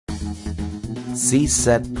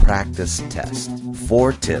CSET Practice Test.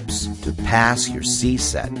 4 tips to pass your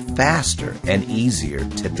CSET faster and easier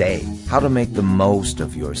today. How to make the most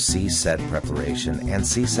of your CSET preparation and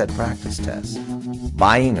CSET practice test.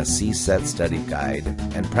 Buying a CSET study guide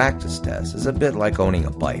and practice test is a bit like owning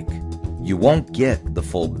a bike. You won't get the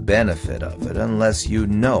full benefit of it unless you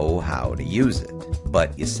know how to use it.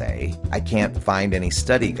 But you say, I can't find any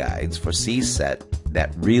study guides for CSET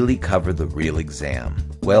that really cover the real exam.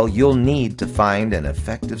 Well, you'll need to find an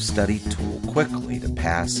effective study tool quickly to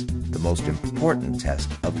pass the most important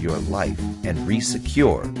test of your life and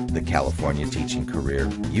re-secure the California teaching career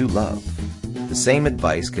you love. The same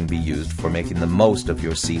advice can be used for making the most of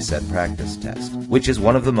your CSET practice test, which is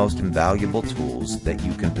one of the most invaluable tools that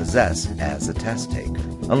you can possess as a test taker.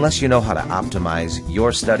 Unless you know how to optimize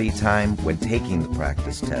your study time when taking the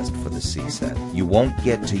practice test for the CSET, you won't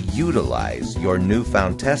get to utilize your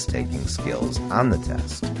newfound test-taking skills on the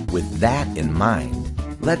test. With that in mind,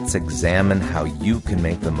 let's examine how you can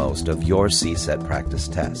make the most of your CSET practice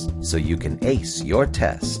test so you can ace your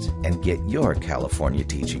test and get your California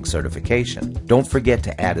teaching certification. Don't forget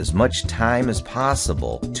to add as much time as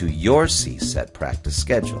possible to your CSET practice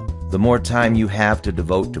schedule. The more time you have to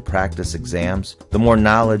devote to practice exams, the more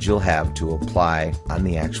knowledge you'll have to apply on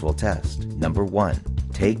the actual test. Number 1,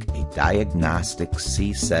 take a diagnostic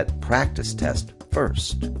CSET practice test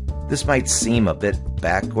first. This might seem a bit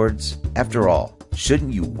backwards. After all,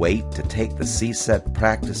 shouldn't you wait to take the CSET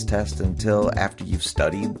practice test until after you've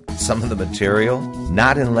studied some of the material?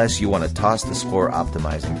 Not unless you want to toss the score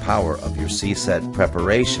optimizing power of your CSET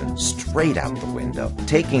preparation straight out the window.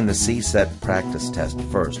 Taking the CSET practice test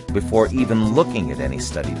first, before even looking at any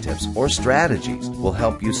study tips or strategies, will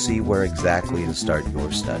help you see where exactly to start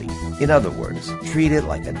your study. In other words, treat it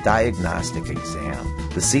like a diagnostic exam.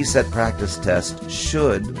 The CSET practice test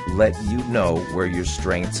should let you know where your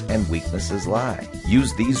strengths and weaknesses lie.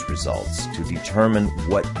 Use these results to determine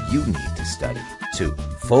what you need to study. 2.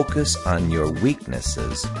 Focus on your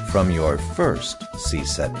weaknesses from your first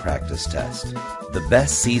CSET practice test. The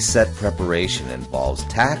best CSET preparation involves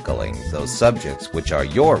tackling those subjects which are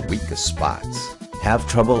your weakest spots. Have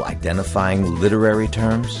trouble identifying literary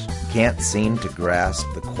terms? Can't seem to grasp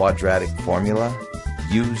the quadratic formula?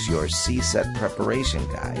 Use your CSET preparation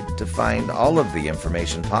guide to find all of the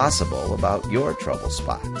information possible about your trouble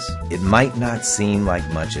spots. It might not seem like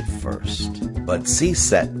much at first, but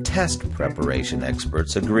CSET test preparation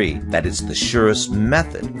experts agree that it's the surest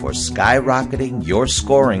method for skyrocketing your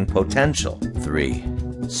scoring potential. 3.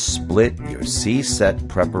 Split your CSET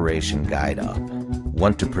preparation guide up.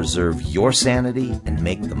 Want to preserve your sanity and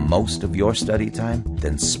make the most of your study time?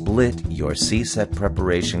 Then split your CSET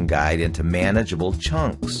preparation guide into manageable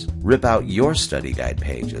chunks. Rip out your study guide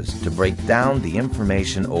pages to break down the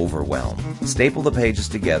information overwhelm. Staple the pages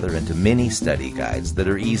together into mini study guides that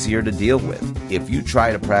are easier to deal with. If you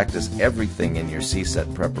try to practice everything in your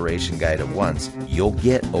CSET preparation guide at once, you'll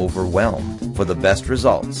get overwhelmed. For the best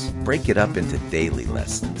results, break it up into daily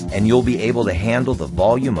lessons, and you'll be able to handle the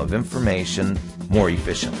volume of information more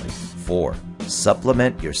efficiently. 4.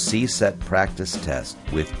 Supplement your CSET practice test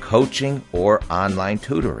with coaching or online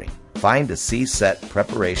tutoring. Find a CSET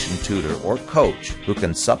preparation tutor or coach who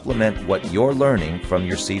can supplement what you're learning from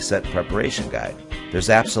your CSET preparation guide. There's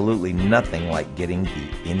absolutely nothing like getting the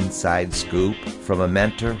inside scoop from a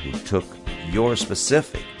mentor who took your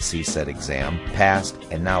specific CSET exam, passed,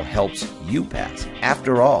 and now helps you pass.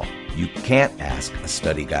 After all, you can't ask a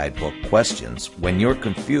study guidebook questions when you're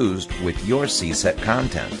confused with your CSET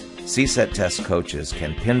content. CSET test coaches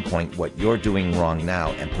can pinpoint what you're doing wrong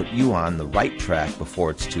now and put you on the right track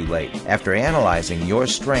before it's too late. After analyzing your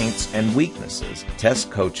strengths and weaknesses, test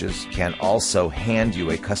coaches can also hand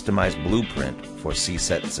you a customized blueprint for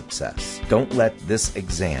CSET success. Don't let this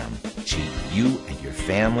exam cheat you and your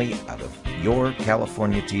family out of your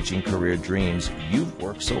California teaching career dreams you've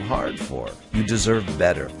worked so hard for. You deserve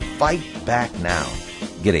better. Fight back now.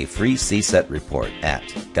 Get a free CSET report at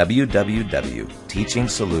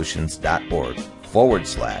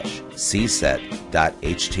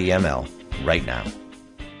www.teachingsolutions.org/CSET.html right now.